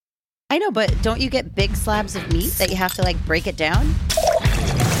I know, but don't you get big slabs of meat that you have to like break it down?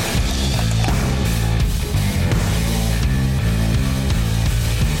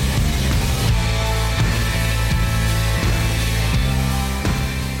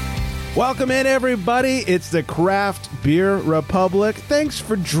 Welcome in, everybody. It's the Craft Beer Republic. Thanks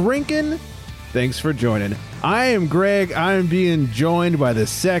for drinking. Thanks for joining. I am Greg. I am being joined by the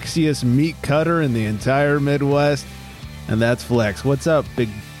sexiest meat cutter in the entire Midwest, and that's Flex. What's up, big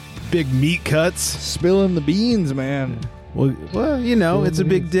meat cuts? Spilling the beans, man. Well, you know, it's a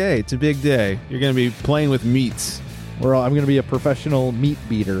big day. It's a big day. You're going to be playing with meats. I'm going to be a professional meat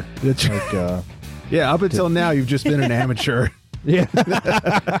beater. That's like, yeah, up until now, you've just been an amateur. Yeah.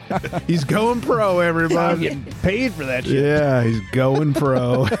 He's going pro, everybody. I'm getting paid for that shit. Yeah, he's going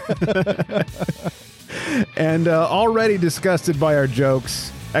pro. And already disgusted by our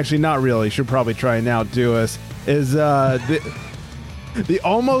jokes, actually not really, should probably try and outdo us, is the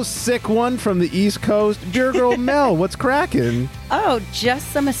almost sick one from the East Coast, Beer Girl Mel. What's cracking? Oh,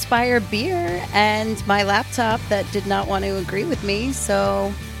 just some Aspire beer and my laptop that did not want to agree with me,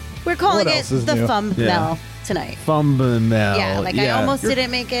 so we're calling it the Fum Mel tonight. Fumble Mel. Yeah, like I almost didn't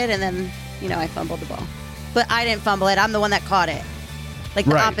make it, and then, I fumbled the ball. But I didn't fumble it. I'm the one that caught it. Like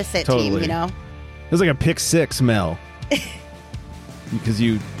the opposite team, It was like a pick six, Mel. Because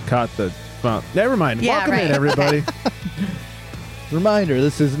you caught the fumble. Never mind. Yeah, Welcome in, everybody. Reminder,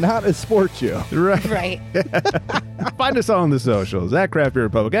 this is not a sports show. Right. Find us all on the socials, at Craft Beer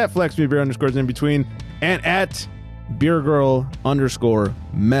Republic, at FlexBeer _ in between, and at BeerGirl_Mel.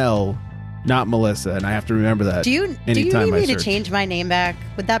 Not Melissa, and I have to remember that. Do you need me to change my name back?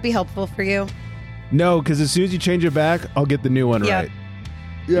 Would that be helpful for you? No, because as soon as you change it back, I'll get the new one right.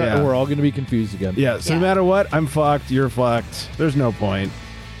 Yeah, we're all going to be confused again. Yeah, so no matter what, I'm fucked, you're fucked. There's no point.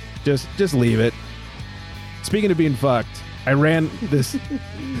 Just leave it. Speaking of being fucked, I ran this... Do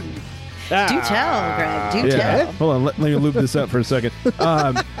tell, Greg. Do tell. Hold on, let me loop this up for a second.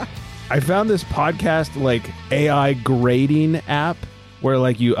 I found this podcast, like, AI grading app where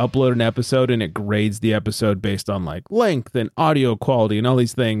like you upload an episode and it grades the episode based on like length and audio quality and all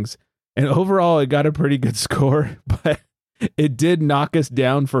these things. And overall it got a pretty good score, but it did knock us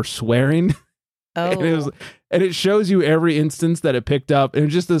down for swearing. Oh. And it shows you every instance that it picked up. And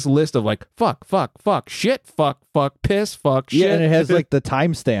it's just this list of like, fuck, shit, fuck, piss, fuck, shit. Yeah, and it has like the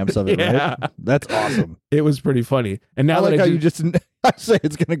timestamps of it, right? That's awesome. It was pretty funny. And now I say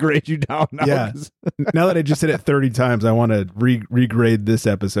it's going to grade you down now. Yeah. Now that I just hit it 30 times, I want to regrade this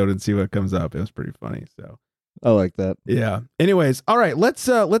episode and see what comes up. It was pretty funny. So I like that. Yeah. Anyways, all right, let's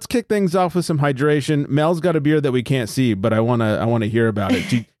kick things off with some hydration. Mel's got a beer that we can't see, but I want to hear about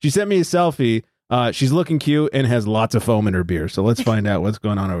it. She sent me a selfie. She's looking cute and has lots of foam in her beer. So let's find out what's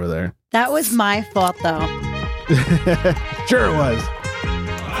going on over there. That was my fault, though. Sure it was.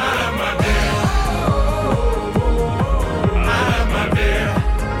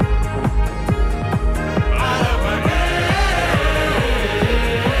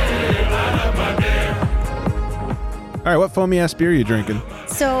 All right, what foamy ass beer are you drinking?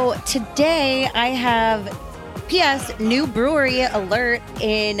 So today I have P.S. new brewery alert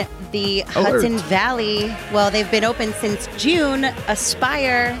in the Hudson Valley. Well, they've been open since June.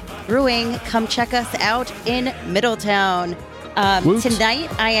 Aspire Brewing. Come check us out in Middletown. Tonight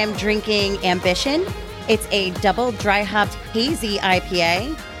I am drinking Ambition. It's a double dry hopped hazy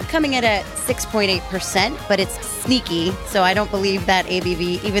IPA coming in at 6.8%, but it's sneaky. So I don't believe that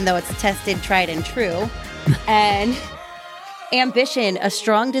ABV, even though it's tested, tried and true. And Ambition, a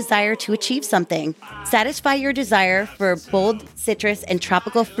strong desire to achieve something. Satisfy your desire for bold citrus and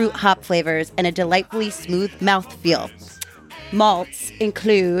tropical fruit hop flavors and a delightfully smooth mouthfeel. Malts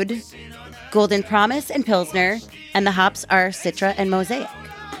include Golden Promise and Pilsner, and the hops are Citra and Mosaic.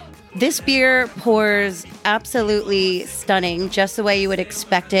 This beer pours absolutely stunning, just the way you would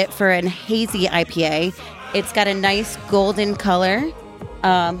expect it for an hazy IPA. It's got a nice golden color.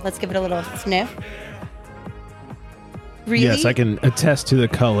 Let's give it a little sniff. Really? Yes, I can attest to the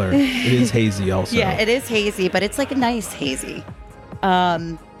color. It is hazy also. Yeah, it is hazy, but it's like a nice hazy.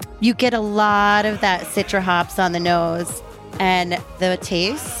 You get a lot of that Citra hops on the nose, and the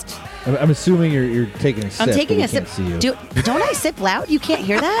taste. I'm assuming you're taking a sip. I'm taking a sip. See you. Don't I sip loud? You can't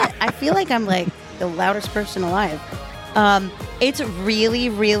hear that? I feel like I'm like the loudest person alive. It's really,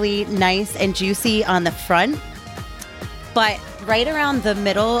 really nice and juicy on the front, but right around the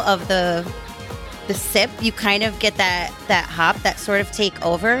middle of the sip, you kind of get that hop that sort of take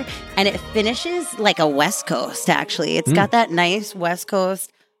over, and it finishes like a West Coast, actually. It's got that nice West Coast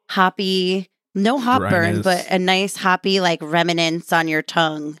hoppy No hop burn, Dryness. but a nice hoppy like remnants on your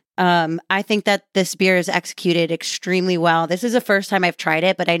tongue. I think that this beer is executed extremely well. This is the first time I've tried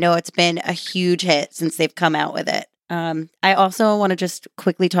it, but I know it's been a huge hit since they've come out with it. I also want to just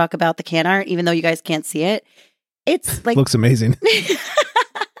quickly talk about the can art, even though you guys can't see it. It's like Looks amazing.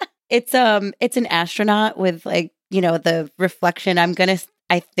 it's an astronaut with like, the reflection.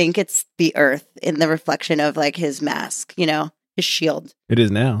 I think it's the Earth in the reflection of like his mask, his shield. It is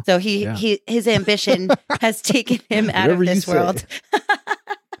now. So his ambition has taken him out Whatever of you this say. world.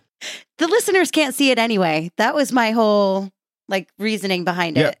 The listeners can't see it anyway. That was my whole like reasoning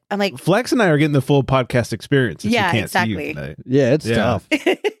behind Yeah. it. I'm like, Flex and I are getting the full podcast experience. Since Yeah, you can't see exactly. you tonight. Yeah, it's Yeah. tough.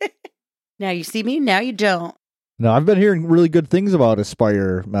 now you see me, now you don't. No, I've been hearing really good things about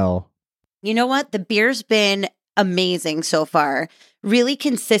Aspire, Mel. You know what? The beer's been amazing so far. Really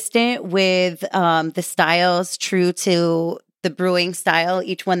consistent with the styles, true to the brewing style,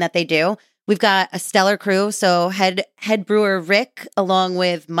 each one that they do. We've got a stellar crew. So head brewer Rick, along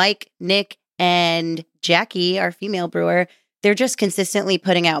with Mike, Nick, and Jackie, our female brewer, they're just consistently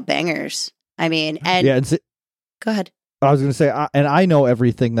putting out bangers. I mean, and Yeah, go ahead. I was going to say, and I know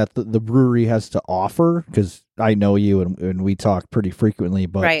everything that the brewery has to offer because I know you and we talk pretty frequently.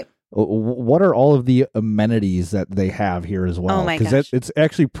 But Right. what are all of the amenities that they have here as well? Oh my Because gosh. it's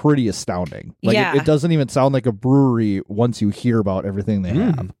actually pretty astounding. Like Yeah. it doesn't even sound like a brewery once you hear about everything they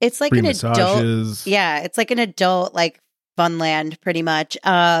have. It's like Free an adult. massages. Yeah, it's like an adult like Funland pretty much.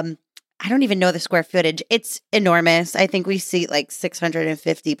 I don't even know the square footage. It's enormous. I think we see like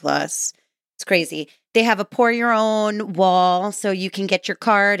 650 plus. It's crazy. They have a pour your own wall so you can get your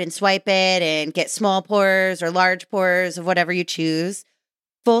card and swipe it and get small pours or large pours of whatever you choose.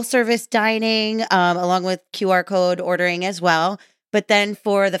 Full service dining along with QR code ordering as well. But then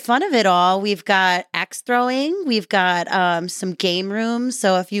for the fun of it all, we've got axe throwing. We've got some game rooms.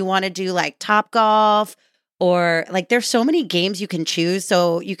 So if you want to do like Top Golf or like there's so many games you can choose.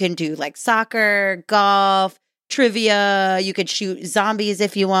 So you can do like soccer, golf, trivia. You could shoot zombies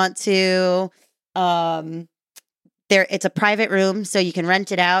if you want to. It's a private room, so you can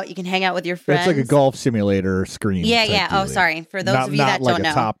rent it out. You can hang out with your friends. It's like a golf simulator screen. Yeah, type yeah. Oh, deal. sorry. For those not, of you not that like don't a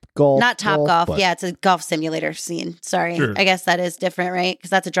know. Top Golf. Not Top Golf. but- Yeah, it's a golf simulator scene. Sorry. Sure. I guess that is different, right? Because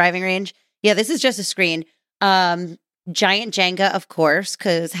that's a driving range. Yeah, this is just a screen. Giant Jenga, of course,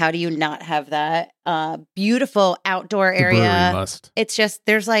 because how do you not have that? Beautiful outdoor The brewery area. must. It's just,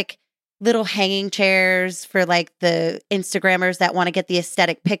 there's like little hanging chairs for like the Instagrammers that want to get the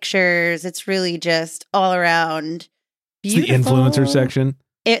aesthetic pictures. It's really just all around It's the beautiful. influencer section.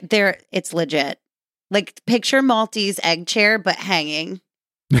 It's legit. Like picture Maltese egg chair, but hanging.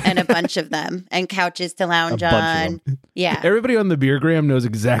 And a bunch of them, and couches to lounge bunch of on. them. Yeah. Everybody on the Beergram knows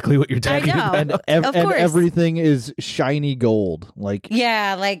exactly what you're talking know. about. And, Of and course. everything is shiny gold. Like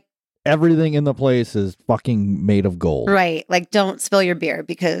Yeah, like, everything in the place is fucking made of gold. right. Like, don't spill your beer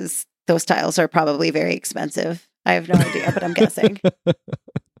because those tiles are probably very expensive. I have no idea, but I'm guessing.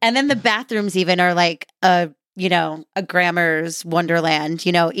 And then the bathrooms even are like a grammar's wonderland.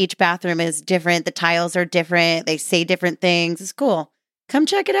 Each bathroom is different. The tiles are different. They say different things. It's cool. Come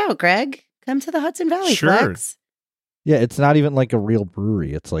check it out, Greg. Come to the Hudson Valley, Sure. Flex. Yeah, it's not even like a real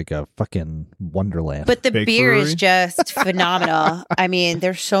brewery. It's like a fucking wonderland. But the Fake beer is brewery? just phenomenal. I mean,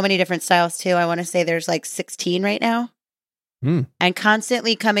 there's so many different styles too. I want to say there's like 16 right now. And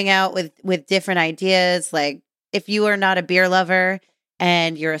constantly coming out with different ideas. Like if you are not a beer lover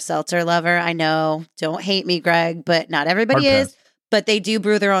and you're a seltzer lover, I know, don't hate me, Greg, but not everybody Hard is. pass. But they do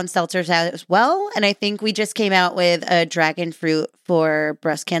brew their own seltzers as well. And I think we just came out with a dragon fruit for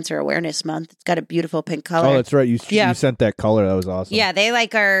Breast Cancer Awareness Month. It's got a beautiful pink color. Oh, that's right. You Yeah. sent that color. That was awesome. Yeah, they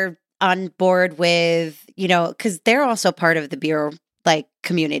like are on board with, because they're also part of the beer like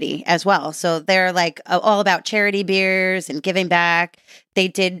community as well. So they're like all about charity beers and giving back. They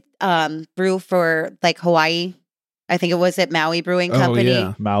did brew for like Hawaii. I think it was at Maui Brewing Company. Oh,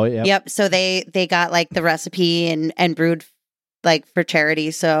 yeah. Maui. Yep. Yep. So they got like the recipe and brewed like for charity.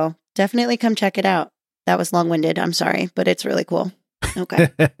 So definitely come check it out. That was long-winded. I'm sorry, but it's really cool. Okay.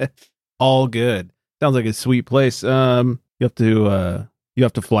 All good. Sounds like a sweet place. You have to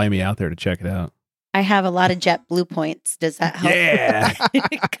fly me out there to check it out. I have a lot of JetBlue points. Does that help? Yeah.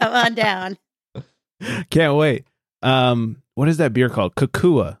 Come on down. Can't wait. What is that beer called?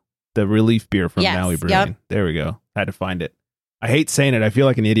 Kukua, the relief beer from Yes, Maui yep. Brewing. There we go. Had to find it. I hate saying it. I feel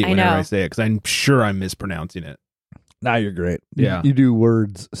like an idiot I whenever know. I say it because I'm sure I'm mispronouncing it. Now you're great. Yeah. You do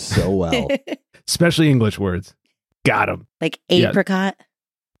words so well. Especially English words. Got them. Like Yeah. apricot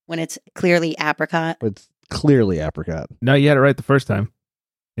when it's clearly apricot. It's clearly apricot. No, you had it right the first time.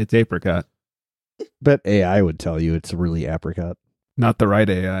 It's apricot, Bet AI would tell you it's really apricot. not the right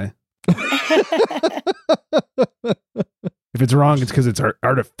AI. If it's wrong, it's because it's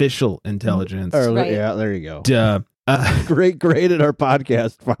artificial intelligence. Right. Yeah, there you go. Duh. Great at our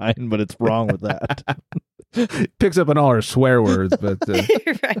podcast, fine, but it's wrong with that. Picks up on all our swear words, but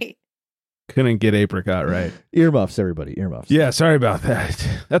Right. couldn't get apricot right. Earmuffs, everybody, earmuffs. Yeah, sorry about that.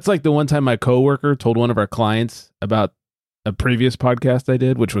 That's like the one time my coworker told one of our clients about a previous podcast I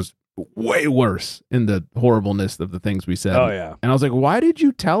did, which was way worse in the horribleness of the things we said. Oh, yeah. And I was like, why did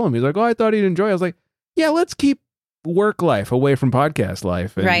you tell him? He's like, oh, I thought he'd enjoy it. I was like, yeah, let's keep work life away from podcast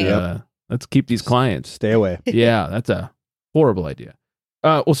life. And, Right. let's keep these clients. Stay away. Yeah, that's a horrible idea.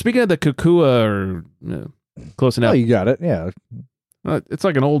 Well, speaking of the Kukua, or close Oh, enough, you got it. Yeah. it's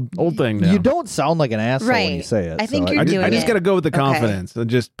like an old thing now. You don't sound like an asshole when you Right. say it. I think so you're doing I just it. got to go with the Okay. confidence and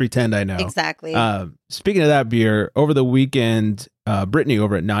just pretend I know. Exactly. Speaking of that beer, over the weekend, Brittany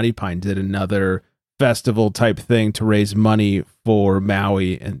over at Naughty Pine did another festival type thing to raise money for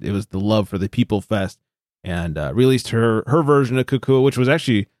Maui, and it was the Love for the People Fest, and released her version of Kukua, which was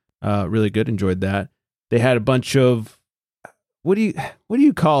actually really good. Enjoyed that. They had a bunch of what do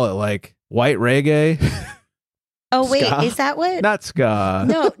you call it, like white reggae? oh wait, ska? is that what? Not ska.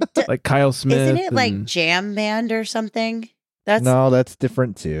 No, Like Kyle Smith. isn't it like and- jam band or something? That's No, that's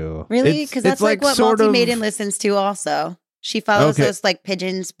different too. really It's- because that's it's like like what sort Multi of- Maiden listens to. Also, she follows Okay. those like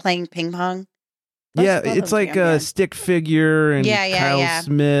pigeons playing ping pong. Those Yeah, call it's them like jam band. Stick Figure and Yeah, Kyle yeah.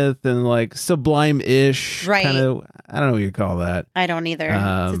 Smith and like Sublime-ish. Right. Kind of, I don't know what you call that. I don't either.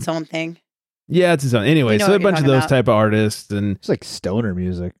 It's its own thing. Yeah, it's his own. Anyway, You know so a what you're bunch of talking those about. type of artists, and It's like stoner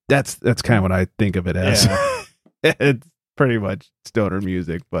music. that's kind of what I think of it as. It's pretty much stoner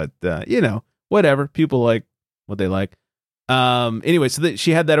music, but whatever. People like what they like. Anyway, so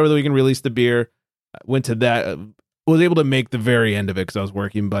she had that over the weekend. Released the beer. Went to that. Was able to make the very end of it because I was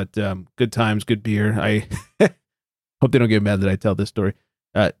working, but good times, good beer. I hope they don't get mad that I tell this story.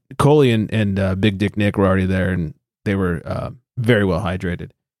 Coley and Big Dick Nick were already there, and they were very well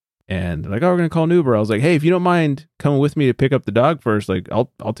hydrated. And they're like, oh, we're gonna call an Uber. I was like, hey, if you don't mind coming with me to pick up the dog first, like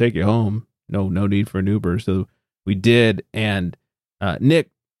I'll take you home. No need for an Uber. So we did, and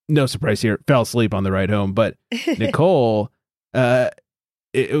Nick, no surprise here, fell asleep on the ride home. But Nicole,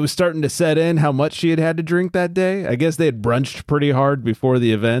 it was starting to set in how much she had to drink that day. I guess they had brunched pretty hard before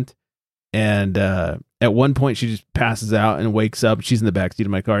the event, and at one point she just passes out and wakes up. She's in the backseat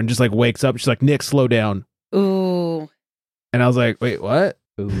of my car and just like wakes up. She's like, Nick, slow down. Ooh. And I was like, wait, what?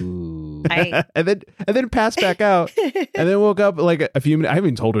 Ooh. I- and then passed back out, and then woke up like a few minutes. I haven't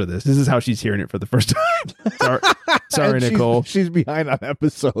even told her this. This is how she's hearing it for the first time. Sorry, And Nicole. She's behind on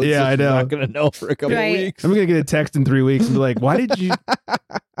episodes. Yeah, so I she's know. not gonna know for a couple Right. weeks. I'm gonna get a text in 3 weeks and be like, "Why did you?" Like,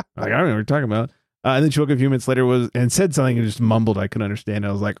 I don't know what you're talking about. And then she woke up a few minutes later and said something and just mumbled. I couldn't understand.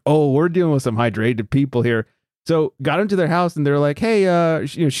 I was like, "Oh, we're dealing with some hydrated people here." So got into their house and they're like, "Hey,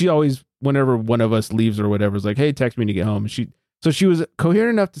 she always whenever one of us leaves or whatever is like, hey, text me when you get home." So she was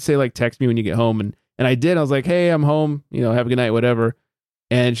coherent enough to say like, text me when you get home, and I did. I was like, hey, I'm home. Have a good night, whatever.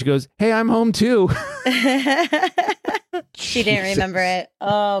 And she goes, hey, I'm home too. She didn't remember it.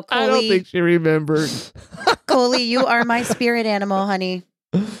 Oh, I don't Coley. think she remembered. Coley, you are my spirit animal, honey.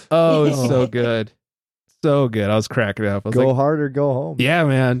 Oh, it's so good. So good. I was cracking up. I was Go like, hard or go home. yeah,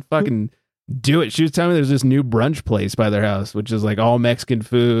 man, fucking do it. She was telling me there's this new brunch place by their house, which is like all Mexican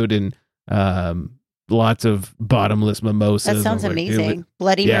food and lots of bottomless mimosas. That I sounds was like, dude, amazing.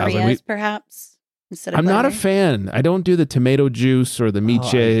 Bloody Yeah, I was like, Marias, perhaps, instead of I'm not a Bloody fan. I don't do the tomato juice or the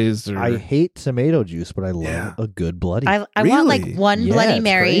miches. or I hate tomato juice, but I love Yeah. a good bloody. Mary. I want like Really? one Yeah, Bloody it's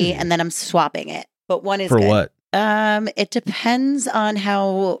Mary, crazy. and then I'm swapping it. But one is for good. what? It depends on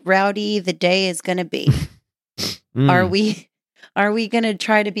how rowdy the day is going to be. Mm. Are we going to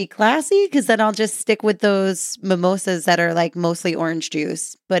try to be classy? Because then I'll just stick with those mimosas that are like mostly orange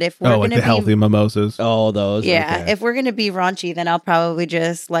juice. But if we're like going the to be healthy mimosas. oh, those. yeah, okay. if we're going to be raunchy, then I'll probably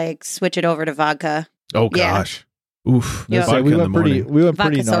just like switch it over to vodka. Oh yeah. gosh. Oof. Yeah. Vodka we in the went pretty. morning. We went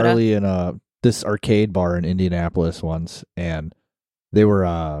pretty Vodka soda. gnarly in this arcade bar in Indianapolis once, and they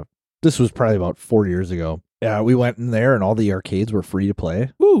were. This was probably about 4 years ago. Yeah, we went in there, and all the arcades were free to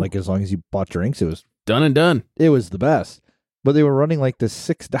play. Woo. Like as long as you bought drinks, Done and done. it was the best. But they were running like this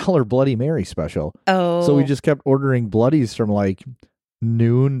 $6 Bloody Mary special. Oh, So we just kept ordering bloodies from like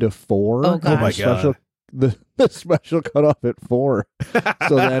noon to 4. Oh, gosh. Oh, my Special, the special cut off at 4.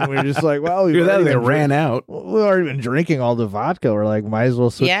 So then we were just like, well, Dude, that thing ran out. we've already been drinking all the vodka. We're like, might as well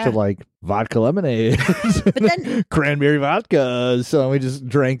switch Yeah. to like vodka lemonade, But then- cranberry vodka. So we just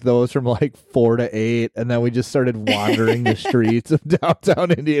drank those from like 4 to 8, and then we just started wandering the streets of downtown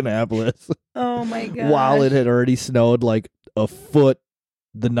Indianapolis oh my god! while it had already snowed like a foot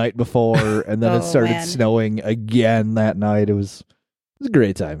the night before, and then it Oh, started man. snowing again that night. It was It's a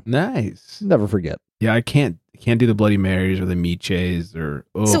great time. Nice. Never forget. Yeah, I can't do the Bloody Marys or the Miches or.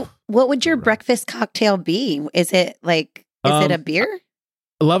 Oh. So, what would your breakfast cocktail be? Is it like? Is it a beer?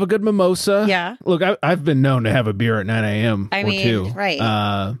 Love a good mimosa. Yeah. Look, I've been known to have a beer at 9 a.m. I or mean, 2. right.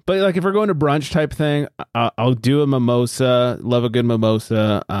 But like if we're going to brunch type thing, I'll do a mimosa. Love a good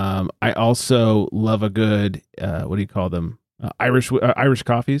mimosa. I also love a good what do you call them? Irish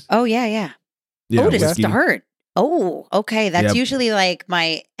coffees. Oh yeah. Yeah, to whiskey. start. Oh, okay. That's Yep. usually like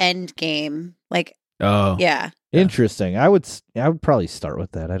my end game. Like, Oh yeah. Interesting. I would probably start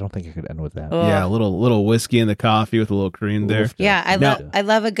with that. I don't think I could end with that. Ugh. yeah, a little whiskey in the coffee with a little cream there. Oof. Yeah, Now- I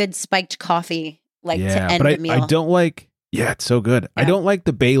love a good spiked coffee, like to Yeah, end but the meal. I don't like. Yeah, it's so good. I Yeah. don't like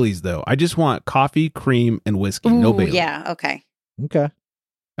the Baileys though. I just want coffee, cream, and whiskey. No Ooh, Bailey. yeah, okay. Okay.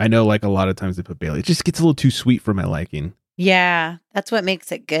 I know, like a lot of times they put Bailey. It just gets a little too sweet for my liking. Yeah, that's what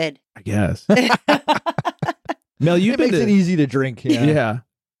makes it good. I guess. Mel, you've It been makes to it easy to drink. yeah.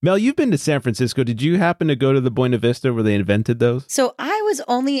 Mel, you've been to San Francisco. Did you happen to go to the Buena Vista where they invented those? So I was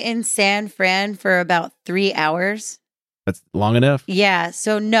only in San Fran for about 3 hours. That's long enough. Yeah,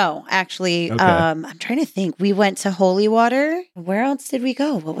 so no, actually, Okay. I'm trying to think. We went to Holy Water. Where else did we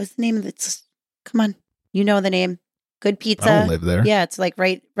go? What was the name of it? Come on, you know the name. Good I Pizza. don't live there. Yeah, it's like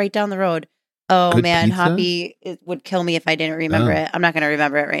right down the road. Oh Good man, Pizza? Hoppy it would kill me if I didn't remember Oh. it. I'm not going to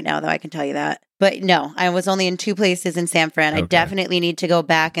remember it right now, though. I can tell you that. But no, I was only in 2 places in San Fran. I Okay. definitely need to go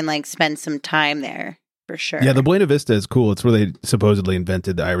back and like spend some time there for sure. Yeah, the Buena Vista is cool. It's where they supposedly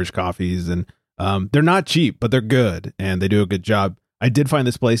invented the Irish coffees, and they're not cheap, but they're good, and they do a good job. I did find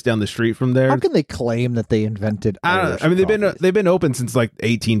this place down the street from there. How can they claim that they invented? I don't know. Irish I mean, coffees? they've been open since like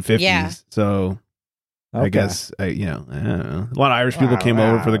 1850s. Yeah. So Okay. I guess I don't know. A lot of Irish people came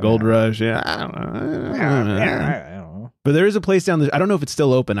over for the gold rush. Yeah, I don't know. I don't know. But there is a place down there. I don't know if it's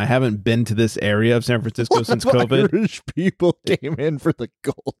still open. I haven't been to this area of San Francisco since COVID. Irish people came in for the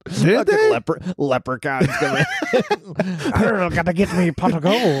gold. Did they? Leprechauns come in. Gotta get me a pot of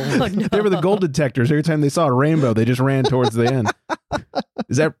gold. Oh, no. They were the gold detectors. Every time they saw a rainbow, they just ran towards the end.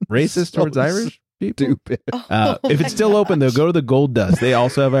 Is that racist So towards Irish people? Stupid. Oh If my it's still open, gosh. though, go to the Gold Dust. They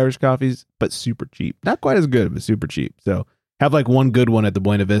also have Irish coffees, but super cheap. Not quite as good, but super cheap. So have like one good one at the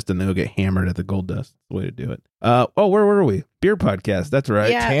Buena Vista, and then you'll get hammered at the Gold Dust. That's the way to do it. Where were we? Beer podcast. That's right.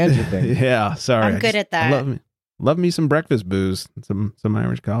 Yeah. Tangenting. Yeah. Sorry. I'm I good just- at that. I love me some breakfast booze, some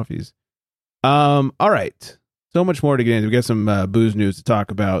Irish coffees. All right. So much more to get into. We got some booze news to talk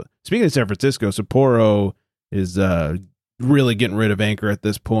about. Speaking of San Francisco, Sapporo is really getting rid of Anchor at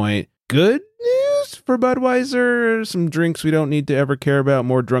this point. Good news for Budweiser. Some drinks we don't need to ever care about.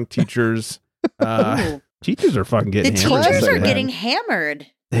 More drunk teachers. Ooh. Teachers are fucking The getting hammered. teachers are man. getting hammered.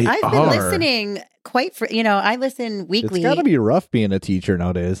 They I've been are. listening I listen weekly. It's gotta be rough being a teacher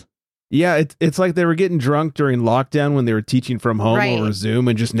nowadays. Yeah, it's like they were getting drunk during lockdown when they were teaching from home Right. over Zoom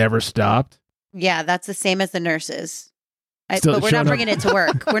and just never stopped. Yeah, that's the same as the nurses. Still But we're showing not up. bringing it to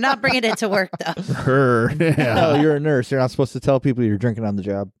work. We're not bringing it to work, though. Her. Oh, Yeah. you're a nurse. You're not supposed to tell people you're drinking on the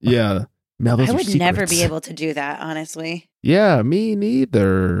job. Yeah. Mel, those I are would never be secrets. able to do that, honestly. Yeah, me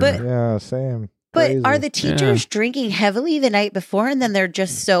neither. But- Yeah, same. But Crazy. are the teachers drinking heavily the night before, and then they're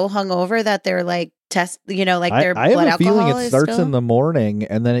just so hungover that they're like like their I blood have a feeling alcohol it is starts still? in the morning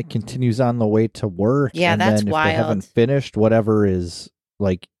and then it continues on the way to work. Yeah, and that's then if wild. they haven't finished whatever is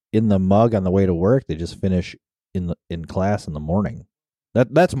like in the mug on the way to work, they just finish in class in the morning.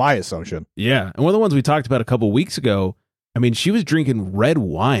 That's my assumption. yeah, and one of the ones we talked about a couple weeks ago, I mean, she was drinking red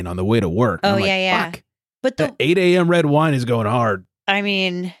wine on the way to work. Oh, I'm like, yeah. Fuck, But that 8 a.m. red wine is going hard. I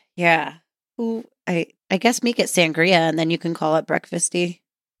mean, yeah. I guess make it sangria, and then you can call it breakfasty.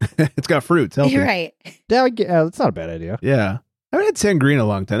 It's got fruits. Healthy. You're right. Yeah, that's not a bad idea. Yeah. I haven't had sangria in a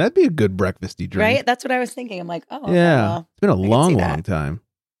long time. That'd be a good breakfasty drink. Right? That's what I was thinking. I'm like, oh, Yeah. well. It's been a can long, see long that. time.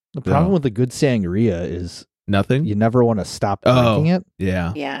 The problem Yeah. with a good sangria is Nothing? you never want to stop Oh. drinking it.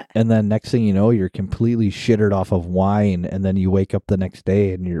 Yeah. Yeah. And then next thing you know, you're completely shittered off of wine. And then you wake up the next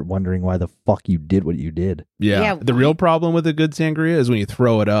day and you're wondering why the fuck you did what you did. Yeah. Yeah, The real problem with a good sangria is when you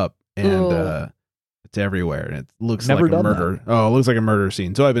throw it up and Ooh. it's everywhere and it looks Never like a done murder. Oh, it looks like a murder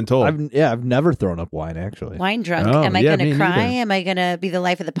scene. So I've been told. I've never thrown up wine actually. Wine drunk. Oh, Am I yeah, going me to cry? neither. Am I going to be the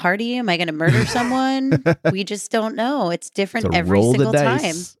life of the party? Am I going to murder someone? We just don't know. It's different It's a every roll single the time.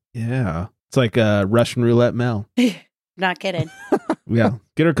 dice. Yeah. It's like Russian roulette Mel. Not kidding. Yeah.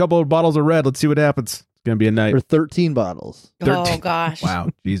 Get her a couple of bottles of red. Let's see what happens. It's going to be a night. Or 13 bottles. Oh 13. gosh. Wow.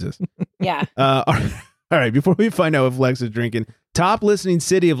 Jesus. Yeah. All right. Before we find out if Lex is drinking, top listening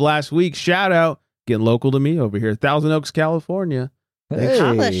city of last week, shout out, getting local to me over here, Thousand Oaks, California. Hey,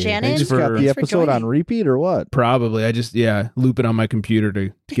 Holla, Shannon. Thanks You just got for- the Thanks for episode on joining. repeat or what? Probably. I just, loop it on my computer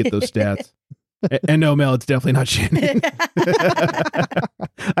to get those stats. And no, Mel, it's definitely not Shannon.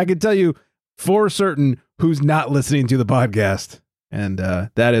 I can tell you for certain who's not listening to the podcast, and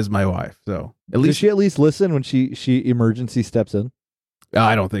that is my wife. So Does she at least listen when she emergency steps in?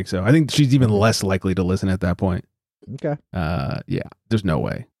 I don't think so. I think she's even less likely to listen at that point. Okay. Yeah, there's no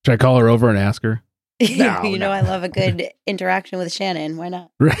way. Should I call her over and ask her? I love a good interaction with Shannon. Why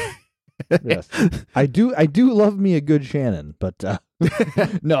not? Yes. I do love me a good Shannon, but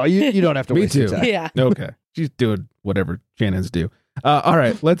no, you don't have to Me waste your too. time. Yeah. Okay. She's doing whatever Shannons do. All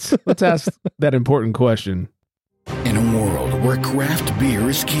right, let's ask that important question. In a world where craft beer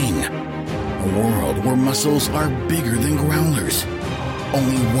is king, a world where muscles are bigger than growlers,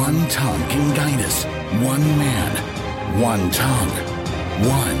 only one tongue can guide us. One man, one tongue,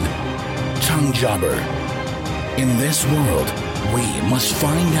 one tongue jobber. In this world, we must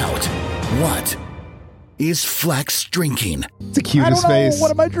find out what is Flex drinking. It's the cutest face.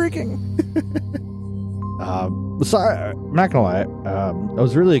 What am I drinking? So I'm not gonna lie. I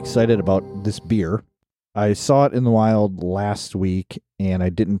was really excited about this beer. I saw it in the wild last week, and I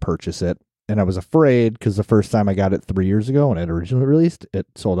didn't purchase it. And I was afraid because the first time I got it 3 years ago when it originally released, it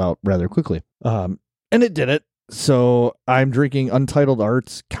sold out rather quickly. And it did it. So I'm drinking Untitled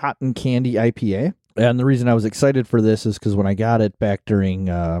Arts Cotton Candy IPA. And the reason I was excited for this is because when I got it back during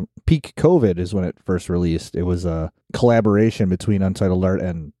peak COVID is when it first released. It was a collaboration between Untitled Art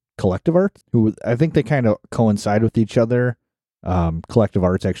and Collective Arts, who I think they kind of coincide with each other. Collective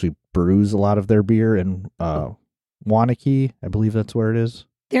Arts actually brews a lot of their beer in Waunakee. I believe that's where it is.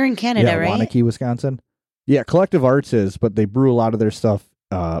 They're in Canada, right? Waunakee, Wisconsin. Yeah, Collective Arts is, but they brew a lot of their stuff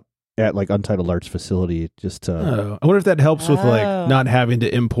at like Untitled Arts facility just to... I wonder if that helps with like not having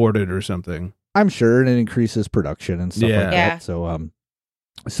to import it or something. I'm sure, and it increases production and stuff like that.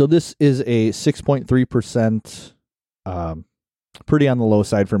 So this is a 6.3%, pretty on the low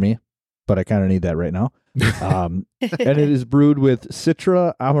side for me, but I kind of need that right now. And it is brewed with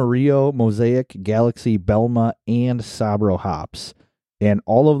Citra, Amarillo, Mosaic, Galaxy, Belma, and Sabro hops. And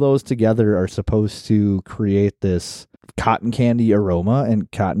all of those together are supposed to create this cotton candy aroma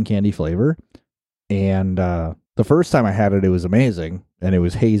and cotton candy flavor. And the first time I had it, it was amazing, and it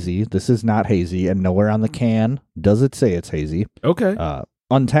was hazy. This is not hazy, and nowhere on the can does it say it's hazy. Okay.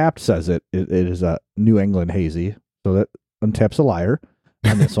 Untapped says it is a New England hazy, so that Untapped's a liar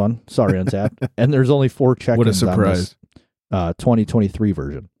on this one. Sorry, Untapped. And there's only 4 check-ins What a surprise. on this 2023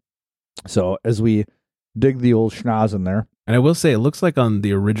 version. So as we dig the old schnoz in there. And I will say, it looks like on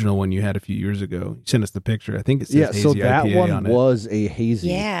the original one you had a few years ago. You sent us the picture. I think it says hazy so that IPA one on it. was a hazy.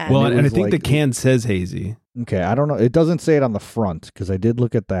 Yeah. Well, and I was think the like- can says hazy. Okay, I don't know. It doesn't say it on the front because I did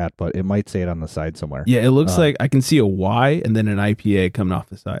look at that, but it might say it on the side somewhere. Yeah, it looks like I can see a Y and then an IPA coming off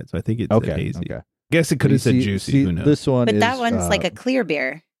the side. So I think it's hazy. Okay. Guess it could have said juicy. Who knows? This one But is, that one's like a clear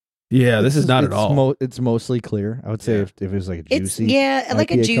beer. Yeah, this is not at all. It's mostly clear. I would say if it was like a juicy. It's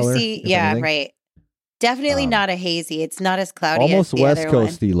like a IPA color, juicy. if Yeah, anything. right. Definitely not a hazy. It's not as cloudy Almost as the West other one.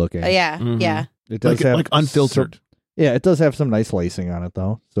 Coasty looking. Oh, yeah, Mhm. yeah. It does have like unfiltered. yeah, it does have some nice lacing on it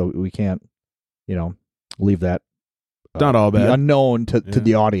though, so we can't, leave that Not all bad. unknown to Yeah.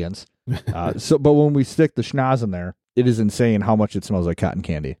 the audience. But when we stick the schnoz in there, it is insane how much it smells like cotton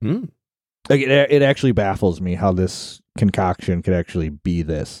candy. Mm. Like it actually baffles me how this concoction could actually be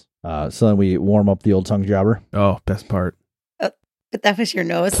this. So then we warm up the old tongue jobber. Oh, best part. But that was your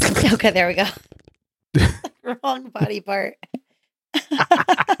nose. Okay, there we go. Wrong body part.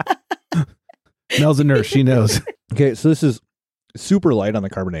 Mel's a nurse. She knows. Okay, so this is super light on the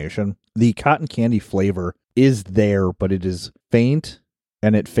carbonation. The cotton candy flavor is there, but it is faint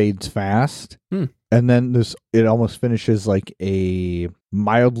and it fades fast. Hmm. And then it almost finishes like a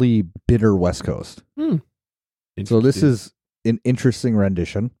mildly bitter West Coast. So this is an interesting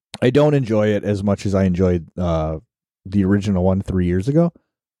rendition. I don't enjoy it as much as I enjoyed the original one 3 years ago.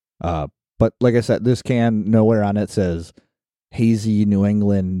 But like I said, this can, nowhere on it says hazy New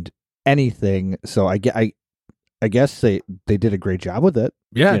England anything. So I guess they did a great job with it.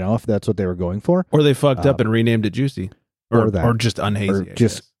 Yeah. If that's what they were going for. Or they fucked up and renamed it juicy. or that. Or just unhazy. Or I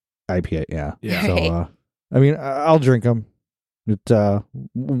just guess. IPA, yeah. Yeah. So, I mean, I'll drink them.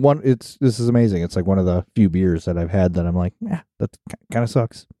 This is amazing. It's like one of the few beers that I've had that I'm like, that kind of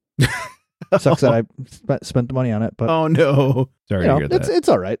sucks. Sucks that I spent the money on it, but Oh no. Sorry to hear that. it's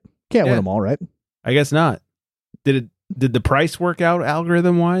all right. Can't win them all, right? I guess not. Did the price work out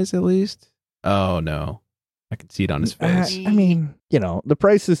algorithm wise at least? Oh no. I can see it on his face. I mean, the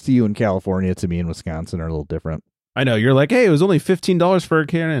prices to you in California to me in Wisconsin are a little different. I know. You're like, hey, it was only $15 for a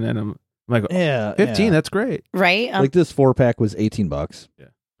can, and I'm like, Yeah, 15, that's great. Right? like this 4-pack was $18. Yeah.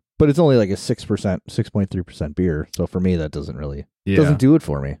 But it's only like a 6%, 6.3% beer. So for me, that doesn't really Yeah. doesn't do it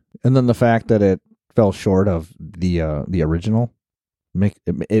for me. And then the fact that it fell short of the original,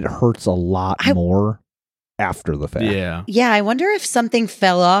 it hurts a lot more after the fact. Yeah. Yeah, I wonder if something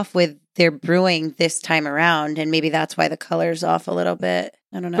fell off with their brewing this time around, and maybe that's why the color's off a little bit.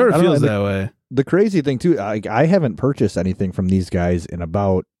 I don't know. Sort of I don't feels know. that way. The crazy thing too, I haven't purchased anything from these guys in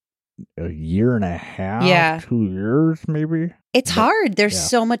about a year and a half, Yeah. 2 years maybe. It's hard. There's yeah.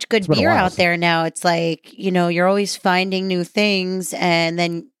 so much good It's been a beer while out since- there now. It's like, you're always finding new things, and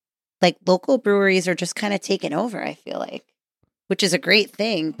then like local breweries are just kind of taking over, I feel like, which is a great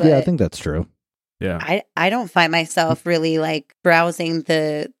thing. But Yeah, I think that's true. Yeah. I don't find myself really like browsing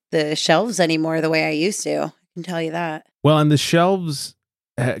the shelves anymore the way I used to. I can tell you that. Well, and the shelves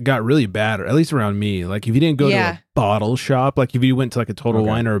got really bad, or at least around me. Like if you didn't go to Yeah. a bottle shop, like if you went to like a Total Okay.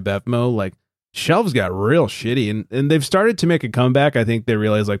 Wine or a Bevmo, like shelves got real shitty, and they've started to make a comeback. I think they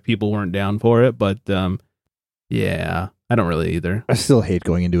realized like people weren't down for it, but yeah, I don't really either. I still hate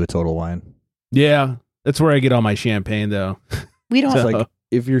going into a Total Wine. Yeah, that's where I get all my champagne though. We don't. It's like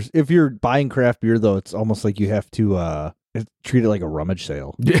if you're buying craft beer though, it's almost like you have to treat it like a rummage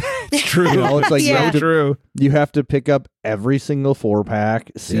sale. It's true. You know, it's like Yeah. so true. You have to pick up every single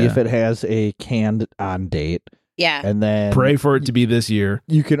 4-pack, see Yeah. if it has a canned on date, yeah. and then Pray for it to be this year.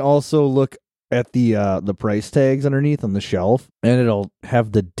 you can also look at the price tags underneath on the shelf, and it'll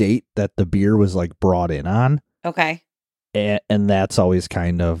have the date that the beer was like brought in on, Okay. and that's always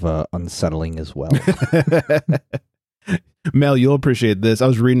kind of unsettling as well. Mel, you'll appreciate this. I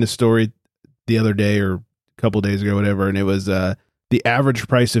was reading a story the other day or a couple days ago, whatever, and it was the average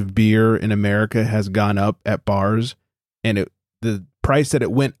price of beer in America has gone up at bars, and the price that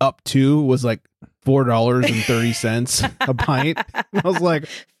it went up to was like $4.30 a pint. I was like,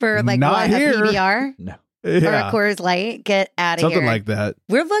 For like Not what, here. a PBR No. or a yeah, Coors Light? Get out of something here. like that.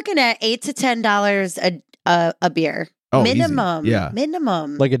 We're looking at $8 to $10 a beer. Oh, easy. Minimum. Yeah.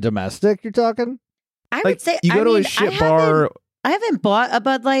 Minimum. Like a domestic, you're talking? I Like would say you go I to mean, a shit bar. I haven't bought a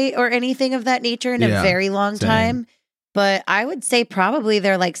Bud Light or anything of that nature in Yeah, a very long same. time, but I would say probably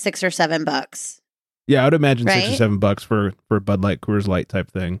they're like $6 or $7. Yeah, I would imagine $6 Right? or $7 for a Bud Light, Coors Light type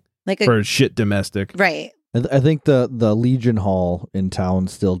thing Like for a shit domestic. right. I think the Legion Hall in town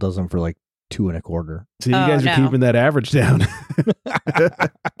still does them for like $2.25. So you Oh, guys are no. keeping that average down.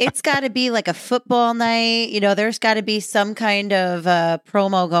 It's got to be like a football night. There's got to be some kind of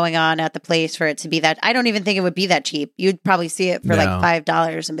promo going on at the place for it to be that. I don't even think it would be that cheap. You'd probably see it for like No.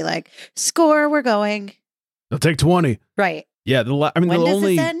 $5 and be like, score, we're going. They'll take 20. Right. Yeah, When the does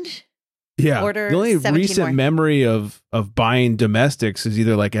only this end? yeah, order the only 17 recent more? memory of buying domestics is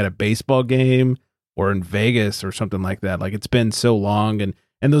either like at a baseball game or in Vegas or something like that. Like it's been so long, and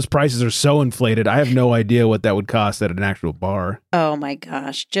those prices are so inflated. I have no idea what that would cost at an actual bar. Oh my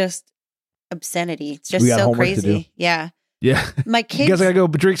gosh. Just obscenity. It's We just got so homework to do. crazy. Yeah. Yeah, My you kids, guys gotta go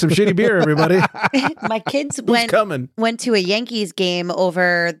drink some shitty beer, everybody. my kids Who's coming? went to a Yankees game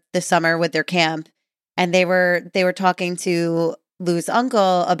over the summer with their camp, and they were talking to Lou's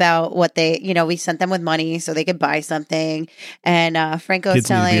uncle about what we sent them with money so they could buy something, and Franco's Kids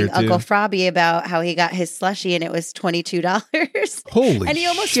need telling beer, too. Uncle Frobby about how he got his slushie and it was $22. Holy And he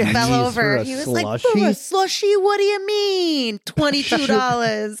almost shit. fell Jeez, over. for a He was like, "For a slushie? What do you mean?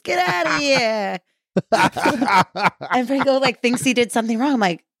 $22? Get out of here!" And Franco thinks he did something wrong. I'm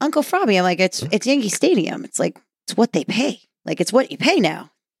like, Uncle Frobby, I'm like, it's Yankee Stadium. It's like, it's what they pay. Like, it's what you pay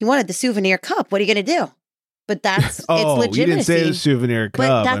now. You wanted the souvenir cup. What are you going to do? But that's Oh, it's you didn't legitimacy. say the souvenir cup.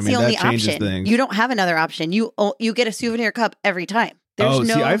 But that's I mean, the only that changes option. things. You don't have another option. You get a souvenir cup every time. There's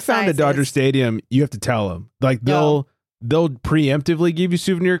no see, I found at Dodger sizes. Stadium, you have to tell them. Like No. they'll preemptively give you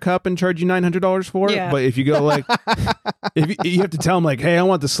souvenir cup and charge you $900 for it. Yeah. But if you go like, if you have to tell them like, hey, I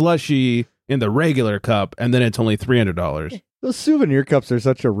want the slushy in the regular cup, and then it's only $300. Those souvenir cups are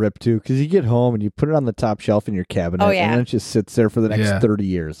such a rip too, because you get home and you put it on the top shelf in your cabinet, Oh, yeah. and then it just sits there for the next Yeah. 30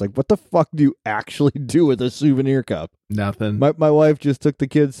 years. Like, what the fuck do you actually do with a souvenir cup? Nothing. My wife just took the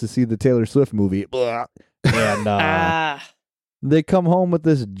kids to see the Taylor Swift movie, blah, and they come home with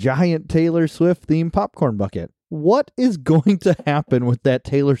this giant Taylor Swift themed popcorn bucket. What is going to happen with that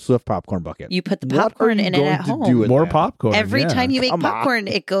Taylor Swift popcorn bucket? You put the What are popcorn you in it going at to home. do with More that? popcorn. Every yeah. time you make Come on. popcorn,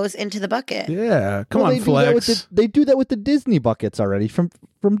 it goes into the bucket. Yeah. Come Well, on, they do that with Flex. they do that with the Disney buckets already from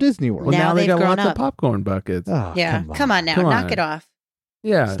Disney World. Well, Now now they they've got grown lots up. of popcorn buckets. Oh, Yeah. Come on now. Come Knock on. it off.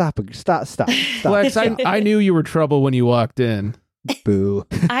 Yeah. Stop. Flex, I knew you were trouble when you walked in. Boo.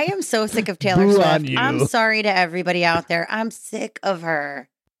 I am so sick of Taylor Boo Swift. on you. I'm sorry to everybody out there. I'm sick of her.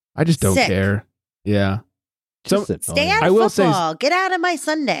 I just don't Sick. care. Yeah. Just So- Stay annoying. out I of will say- football. Get out of my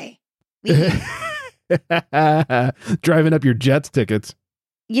Sunday. Leave. Driving up your Jets tickets.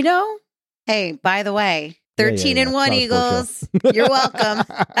 Hey, by the way, 13 and 1 Not a Eagles. You're welcome.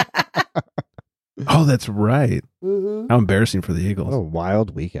 Oh, that's right. Mhm. How embarrassing for the What a Eagles.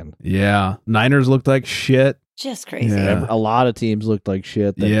 wild weekend. Yeah. Niners looked like shit. Just crazy. Yeah. A lot of teams looked like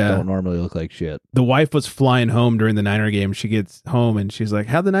shit that Yeah. don't normally look like shit. The wife was flying home during the Niner game. She gets home and she's like,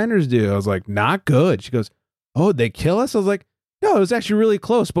 how'd the Niners do? I was like, not good. She goes, oh, they kill us? I was like, no, it was actually really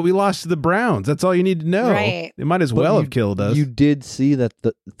close, but we lost to the Browns. That's all you need to know. Right. They might as But well you- have killed us. You did see that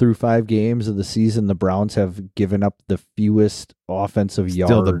through 5 games of the season, the Browns have given up the fewest offensive Still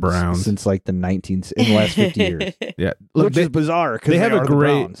yards the Browns. since like in the last 50 years. Yeah. Look, Which is bizarre because they have a the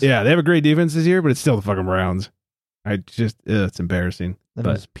great, Browns. yeah, they have a great defense this year, but it's still the fucking Browns. It's embarrassing. And But-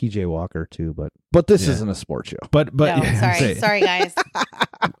 it was PJ Walker too, but this Yeah. isn't a sports show. But No, yeah, sorry, guys.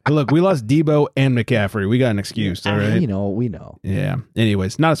 Look, we lost Debo and McCaffrey. We got an excuse, all right? We know. Yeah.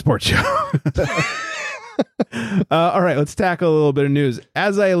 Anyways, not a sports show. All right, let's tackle a little bit of news.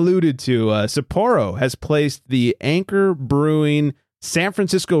 As I alluded to, Sapporo has placed the Anchor Brewing San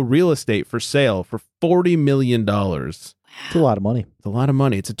Francisco real estate for sale for $40 million. It's a lot of money. It's a lot of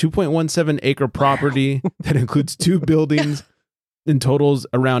money. It's a 2.17 acre property that includes 2 buildings and totals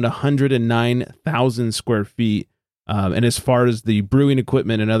around 109,000 square feet. And as far as the brewing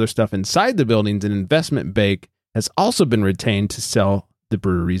equipment and other stuff inside the buildings, an investment bank has also been retained to sell the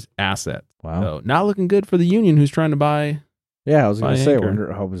brewery's assets. Wow. So not looking good for the union who's trying to buy. Yeah, I was going By to say, I Anchor.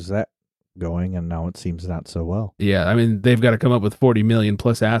 wonder how was that going, and now it seems not so well. Yeah, I mean, they've got to come up with 40 million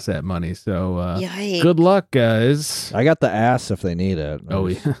plus asset money. So Yikes. good luck, guys. I got the ass if they need it. Oh,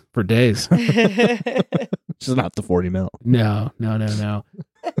 yeah, for days. Just not the 40 mil. No.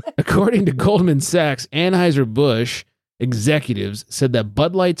 According to Goldman Sachs, Anheuser-Busch executives said that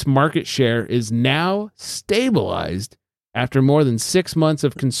Bud Light's market share is now stabilized after more than 6 months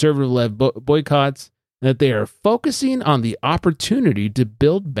of conservative-led boycotts, and that they are focusing on the opportunity to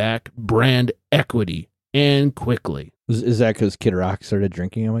build back brand equity and quickly. Is that because Kid Rock started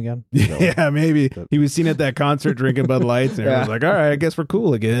drinking them again? So- Yeah, maybe. He was seen at that concert drinking Bud Lights, and everyone's like, all right, I guess we're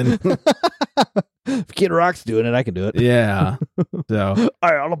cool again. If Kid Rock's doing it, I can do it. Yeah. So,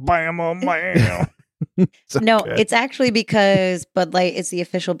 Alabama man. so No, good. it's actually because Bud Light is the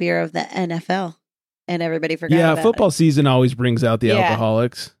official beer of the NFL, and everybody forgot Yeah, about football it. season always brings out the Yeah.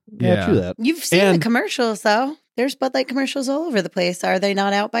 alcoholics. Yeah, true that. You've seen And- the commercials, though. There's Bud Light commercials all over the place. Are they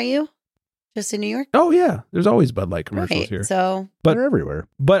not out by you? Just in New York? Oh yeah, there's always Bud Light commercials Right. here. So, But- They're everywhere.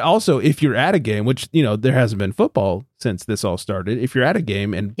 But also, if you're at a game, which there hasn't been football since this all started, if you're at a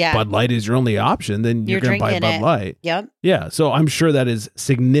game and Yeah. Bud Light is your only option, then you're You're going to buy drinking Bud it. Light. yep. Yeah, so I'm sure that is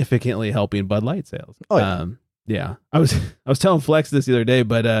significantly helping Bud Light sales. Oh, yeah. Yeah. I was telling Flex this the other day,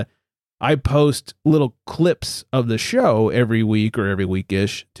 but I post little clips of the show every week or every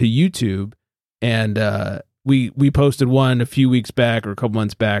weekish to YouTube, and we posted one a few weeks back or a couple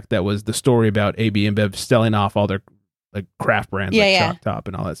months back that was the story about AB InBev selling off all their like craft brands like Yeah. Chalk Top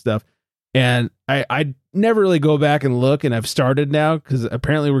and all that stuff. And I never really go back and look, and I've started now because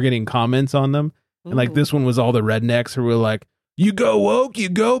apparently we're getting comments on them. And like Ooh. this one was all the rednecks who were like, "You go woke, you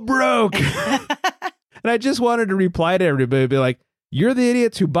go broke." And I just wanted to reply to everybody, be like, "You're the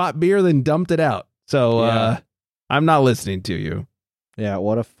idiots who bought beer then dumped it out." So Yeah. I'm not listening to you. Yeah,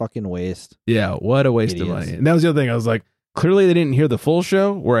 what a fucking waste. Yeah, what a waste of Idiots. money. And that was the other thing. I was like, clearly they didn't hear the full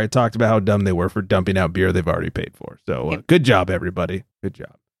show where I talked about how dumb they were for dumping out beer they've already paid for. So Yep. good job, everybody. Good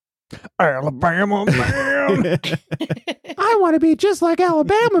job. Alabama man. I want to be just like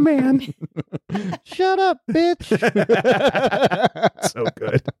Alabama man. Shut up, bitch. So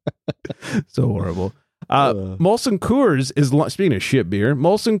good. So horrible. Ugh. Molson Coors is speaking of shit beer.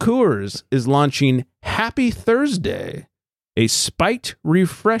 Molson Coors is launching Happy Thursday, a spiked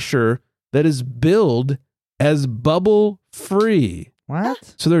refresher that is billed as bubble free.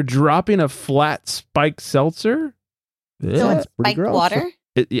 What? So they're dropping a flat spiked seltzer. So Yeah. it's spiked water?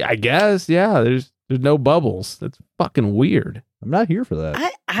 Yeah, I guess. Yeah, there's no bubbles. That's fucking weird. I'm not here for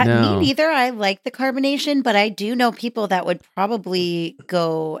that. No. Me neither. I like the carbonation, but I do know people that would probably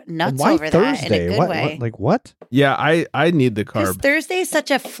go And nuts why over Thursday? that in a good what, way. Like what? Yeah, I need the Because carb. Thursday is such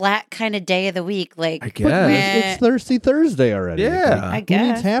a flat kind of day of the week. Like, I But guess. it's Thirsty Thursday already. Yeah. I Who guess.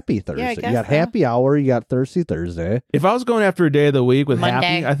 needs Happy Thursday? I You guess got so. Happy Hour. You got Thirsty Thursday. If I was going after a day of the week with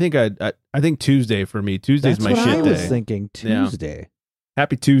Monday. Happy, I think I think Tuesday for me. Tuesday's That's my what shit I was day. thinking. Yeah. Tuesday.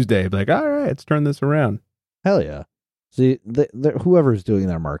 Happy Tuesday. Be like, all right, let's turn this around. Hell yeah. See, whoever's doing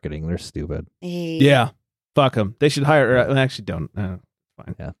their marketing, they're stupid. Yeah. Fuck them. They should hire. Actually, don't. Fine.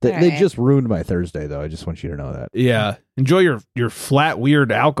 Yeah, All they right. just ruined my Thursday, though. I just want you to know that. Yeah. Enjoy your flat,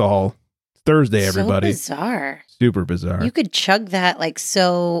 weird alcohol. It's Thursday, everybody. So bizarre. Super bizarre. You could chug that like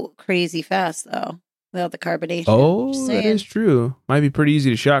so crazy fast, though. without the carbonation. Oh, Just that saying. is true. Might be pretty easy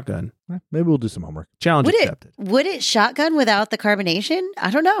to shotgun. Maybe we'll do some homework. Challenge accepted. Would it shotgun without the carbonation? I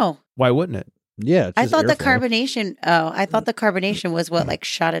don't know. Why wouldn't it? Yeah, it's I just thought the airflow. carbonation. Oh, I thought the carbonation was what like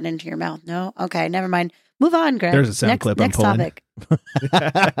shot it into your mouth. No, okay, never mind. Move on, Greg. There's a sound next, clip I'm Next pulling. topic.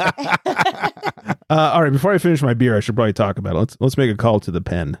 All right, before I finish my beer, I should probably talk about it. Let's make a call to the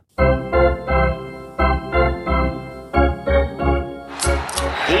pen.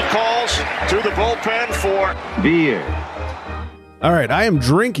 He calls to the bullpen for beer. All right, I am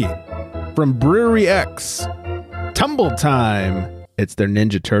drinking from Brewery X. Tumble Time. It's their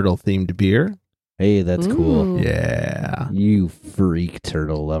Ninja Turtle themed beer. Hey, that's cool. Ooh. Yeah. You freak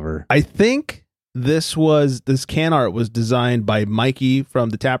turtle lover. I think this can art was designed by Mikey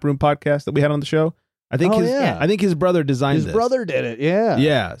from the Taproom podcast that we had on the show. I think I think his brother designed His this. brother did it. Yeah.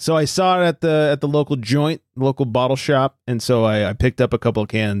 Yeah. So I saw it at the local joint, local bottle shop, and so I picked up a couple of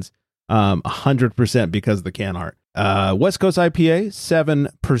cans, 100% because of the can art. West Coast IPA,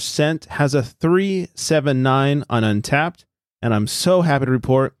 7%, has a 3.79 on Untapped, and I'm so happy to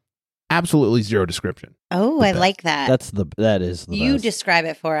report absolutely zero description. Oh, The I best. like that. That is the You best. describe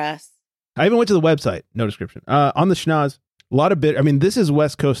it for us. I even went to the website, no description. On the schnoz, a lot of bit. I mean, this is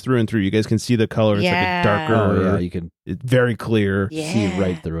West Coast through and through. You guys can see the color. It's Yeah. like a darker. Oh yeah, you can It's very clear. Yeah. see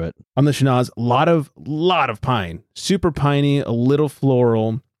right through it. On the schnoz, a lot of pine, super piney, a little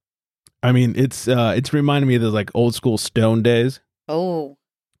floral. I mean, it's reminding me of those like old school Stone days Oh,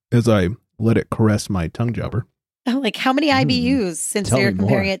 as I let it caress my tongue jobber. like how many IBUs since Tell you're me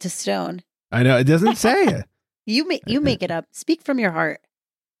comparing more. it to Stone? I know it doesn't say it. You make it up. Speak from your heart.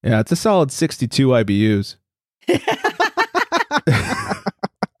 Yeah, it's a solid 62 IBUs,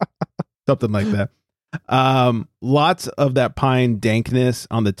 something like that. Lots of that pine dankness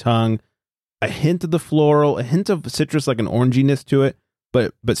on the tongue, a hint of the floral, a hint of citrus, like an oranginess to it,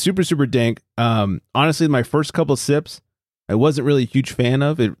 but super super dank. Honestly, my first couple of sips, I wasn't really a huge fan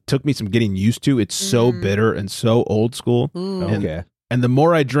of. It took me some getting used to. It's so bitter and so old school. Ooh. And- Okay. And the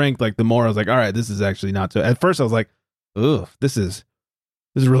more I drank, like the more I was like, all right, this is actually not so. At first, I was like, ugh, this is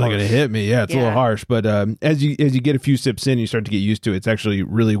really going to hit me. Yeah, it's a little Yeah. harsh. But as you get a few sips in, you start to get used to it. It's actually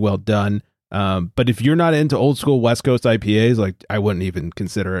really well done. But if you're not into old school West Coast IPAs, like I wouldn't even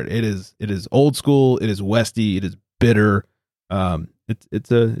consider it. It is old school. It is Westy. It is bitter.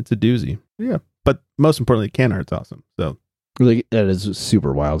 It's a doozy. Yeah. But most importantly, can art's awesome. So Like, that is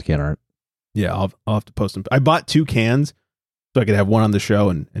super wild can art. yeah, I'll have to post them. I bought 2 cans so I could have one on the show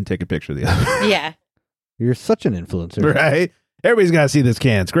and take a picture of the other. Yeah. You're such an influencer. Right? Everybody's got to see this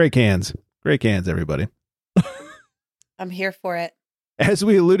cans. Great cans. Great cans, everybody. I'm here for it. As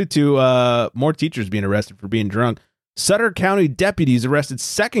we alluded to, more teachers being arrested for being drunk. Sutter County deputies arrested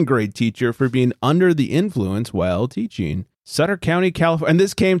second grade teacher for being under the influence while teaching. Sutter County, California. And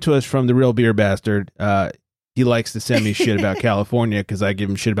this came to us from the Real Beer Bastard. He likes to send me shit about California because I give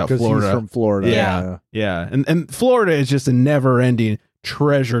him shit about Because he's Florida. from Florida. Yeah. Yeah. And Florida is just a never ending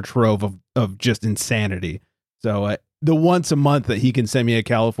treasure trove of just insanity. So the once a month that he can send me a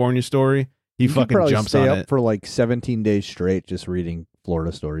California story, he You could fucking probably jumps stay on up it. for like 17 days straight just reading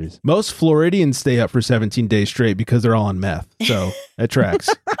Florida stories. Most Floridians stay up for 17 days straight because they're all on meth. So that tracks.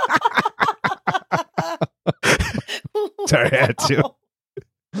 Sorry, I had to.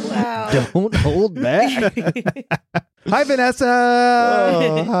 Wow. Don't hold back. Hi, Vanessa.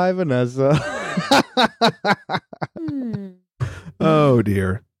 Oh, hi, Vanessa. Hmm. Oh,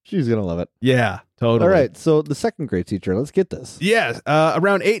 dear. She's going to love it. Yeah, totally. All right. So the second grade teacher, let's get this. Yes.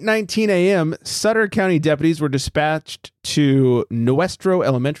 Around 8:19 a.m., Sutter County deputies were dispatched to Nuestro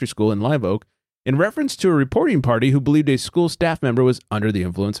Elementary School in Live Oak in reference to a reporting party who believed a school staff member was under the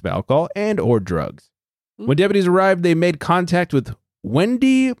influence of alcohol and or drugs. When deputies arrived, they made contact with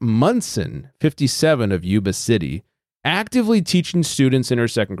Wendy Munson, 57, of Yuba City, actively teaching students in her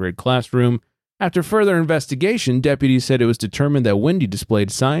second grade classroom. After further investigation, deputies said it was determined that Wendy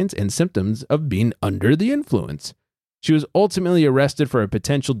displayed signs and symptoms of being under the influence. She was ultimately arrested for a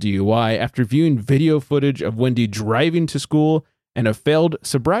potential DUI after viewing video footage of Wendy driving to school and a failed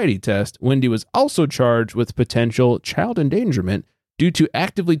sobriety test. Wendy was also charged with potential child endangerment due to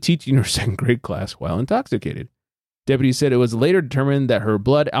actively teaching her second grade class while intoxicated. Deputies said it was later determined that her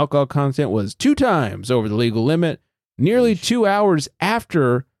blood alcohol content was 2 times over the legal limit, nearly 2 hours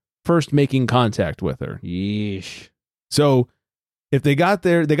after first making contact with her. Yeesh. So if they got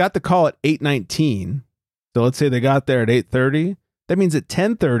there, they got the call at 8:19. So let's say they got there at 8:30. That means at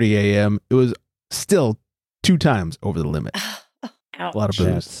 10:30 a.m., it was still 2 times over the limit. Ouch. A lot of booze.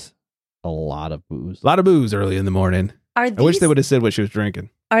 That's a lot of booze. A lot of booze early in the morning. Are I wish these- they would have said what she was drinking.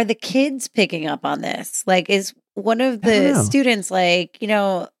 Are the kids picking up on this? Like, is one of I don't the know. students like,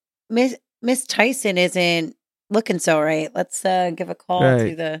 Miss Miss Tyson isn't looking so right. Let's give a call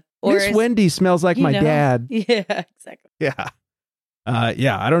to the... Miss Wendy smells like my dad. Yeah, exactly. Yeah.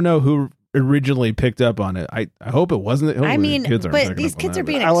 I don't know who originally picked up on it. I hope it wasn't. I mean, but these kids are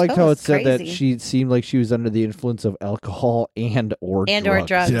being exposed. I liked how it said crazy. that she seemed like she was under the influence of alcohol or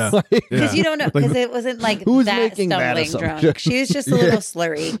drugs. Yeah. Because you don't know, because it wasn't like who's that making that stumbling drunk. She was just a little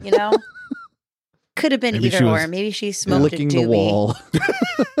slurry, you know? Could have been Maybe either or. Maybe she smoked licking a the doobie. wall.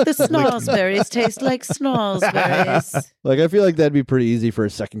 The snozberries taste like snozberries. Like, I feel like that'd be pretty easy for a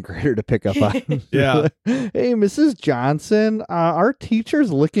second grader to pick up on. Yeah. Hey, Mrs. Johnson, our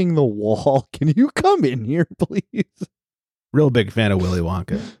teacher's licking the wall. Can you come in here, please? Real big fan of Willy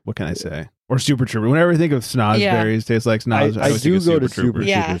Wonka. What can I say? Or Super Trooper. Whenever I think of snozberries, tastes like snozberries. I do go to Super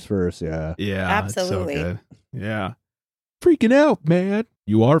Yeah. Troopers first, yeah. Yeah, Absolutely. It's so good. Yeah. Freaking out, man.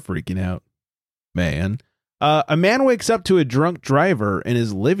 You are freaking out, man. A man wakes up to a drunk driver in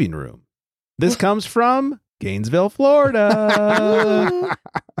his living room. This comes from Gainesville, Florida.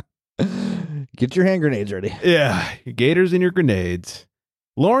 Get your hand grenades ready. Yeah, your gators and your grenades.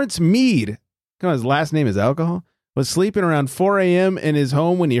 Lawrence Mead, his last name is alcohol, was sleeping around 4 a.m. in his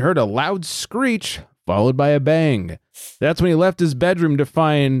home when he heard a loud screech followed by a bang. That's when he left his bedroom to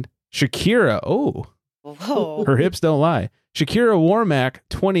find Shakira. Oh, Whoa. her hips don't lie. Shakira Warmack,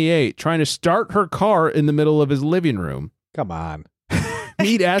 28, trying to start her car in the middle of his living room. Come on.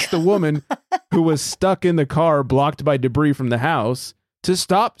 Mead asked the woman who was stuck in the car blocked by debris from the house to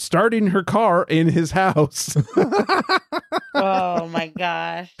stop starting her car in his house. Oh my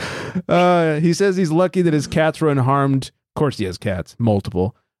gosh. He says he's lucky that his cats were unharmed. Of course he has cats,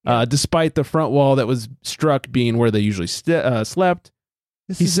 multiple. Despite the front wall that was struck being where they usually slept.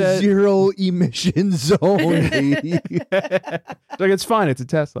 He said, zero emission zone, baby. Like, it's fine. It's a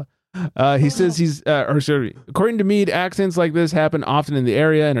Tesla. He says according to Mead, accidents like this happen often in the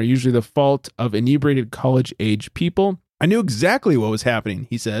area and are usually the fault of inebriated college-age people. I knew exactly what was happening,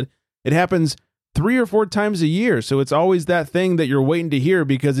 he said. It happens 3 or 4 times a year, so it's always that thing that you're waiting to hear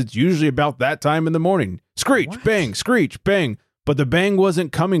because it's usually about that time in the morning. Screech, bang, screech, bang. But the bang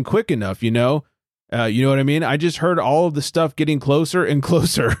wasn't coming quick enough, you know? You know what I mean? I just heard all of the stuff getting closer and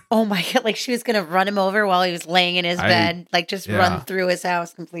closer. Oh my God. Like she was going to run him over while he was laying in his bed. Like just run through his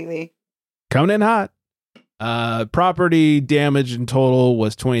house completely. Coming in hot. Property damage in total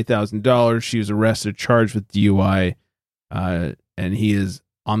was $20,000. She was arrested, charged with DUI. And he is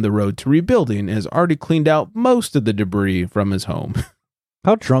on the road to rebuilding and has already cleaned out most of the debris from his home.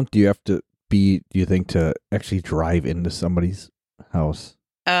 How drunk do you have to be, do you think, to actually drive into somebody's house?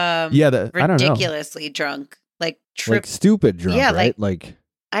 I don't know. Ridiculously drunk. Like stupid drunk, yeah, right? Like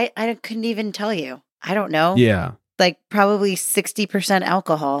I couldn't even tell you. I don't know. Yeah. Like probably 60%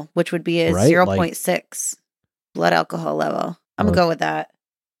 alcohol, which would be a Right? 0.6 blood alcohol level. I'm going to go with that.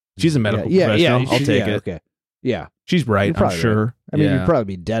 She's a medical professional. I'll take it. Okay. Yeah. She's right, I'm sure. Right. I mean, you'd probably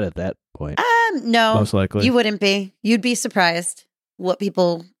be dead at that point. No. Most likely. You wouldn't be. You'd be surprised what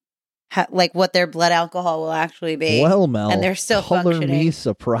people like what their blood alcohol will actually be. Well, Mel, and they're still color functioning. me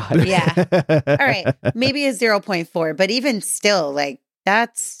surprised. Yeah. All right. Maybe a 0.4, but even still, like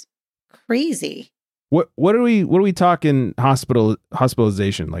that's crazy. What are we talking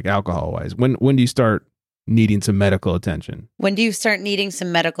hospitalization, like alcohol wise? When do you start needing some medical attention? When do you start needing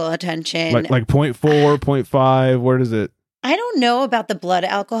some medical attention? Like 0.4, 0.5, where does it? I don't know about the blood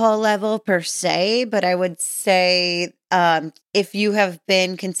alcohol level per se, but I would say if you have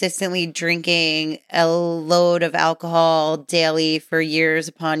been consistently drinking a load of alcohol daily for years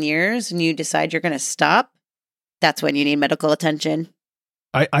upon years and you decide you're going to stop, that's when you need medical attention.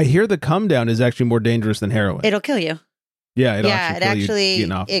 I hear the come down is actually more dangerous than heroin. It'll kill you. Yeah, it actually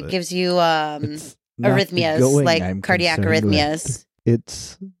gives you arrhythmias, like cardiac arrhythmias.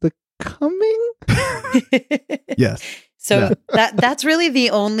 It's the coming. Yes. So that's really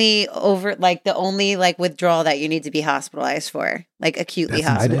the only withdrawal that you need to be hospitalized for, like acutely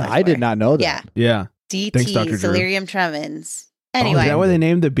hospitalized. I did not know that. Yeah. DT, Thanks, Dr. Drew. delirium tremens. Anyway. Oh, is that why they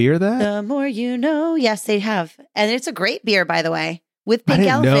named the beer that? The more you know. Yes, they have. And it's a great beer, by the way, with pink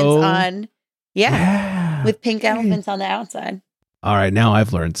elephants on. Yeah. With pink elephants on the outside. All right. Now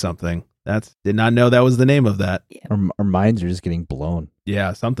I've learned something. Did not know that was the name of that. Yeah. Our minds are just getting blown.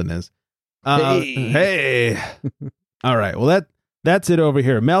 Yeah, something is. Hey. All right. Well, that's it over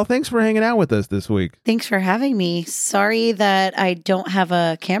here. Mel, thanks for hanging out with us this week. Thanks for having me. Sorry that I don't have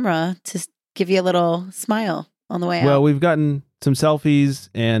a camera to give you a little smile on the way out. Well, we've gotten some selfies,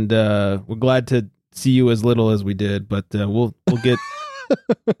 and we're glad to see you as little as we did, but we'll get.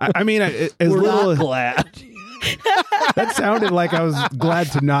 I mean, as we're little. Not glad. That sounded like I was glad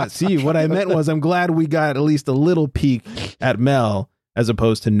to not see you. What I meant was I'm glad we got at least a little peek at Mel. as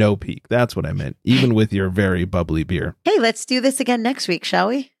opposed to no peak. That's what I meant, even with your very bubbly beer. Hey, let's do this again next week, shall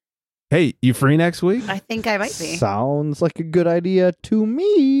we? Hey, you free next week? I think I might be. Sounds like a good idea to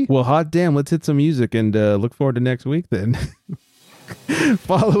me. Well, hot damn, let's hit some music and look forward to next week then.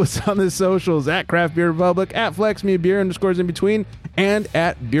 Follow us on the socials at Craft Beer Republic, at FlexMeBeer _ in between, and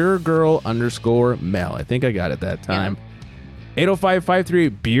at BeerGirl_Mel. I think I got it that time. Yeah.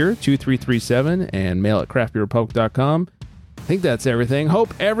 805-538-BEER 2337 and mail at craftbeerrepublic.com. I think that's everything.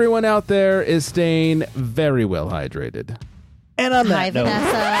 Hope everyone out there is staying very well hydrated. And on Hi, that note,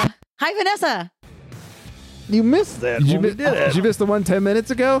 Vanessa. Hi, Vanessa. you missed that. Did you miss the one 10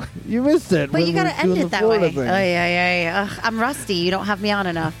 minutes ago? You missed it. But when you we got were to end doing it the that Florida way. thing. Ugh, I'm rusty. You don't have me on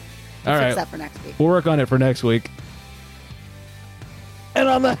enough. All Fix right. that for next week. We'll work on it for next week. And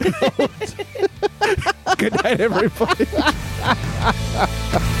on that note, Good night, everybody.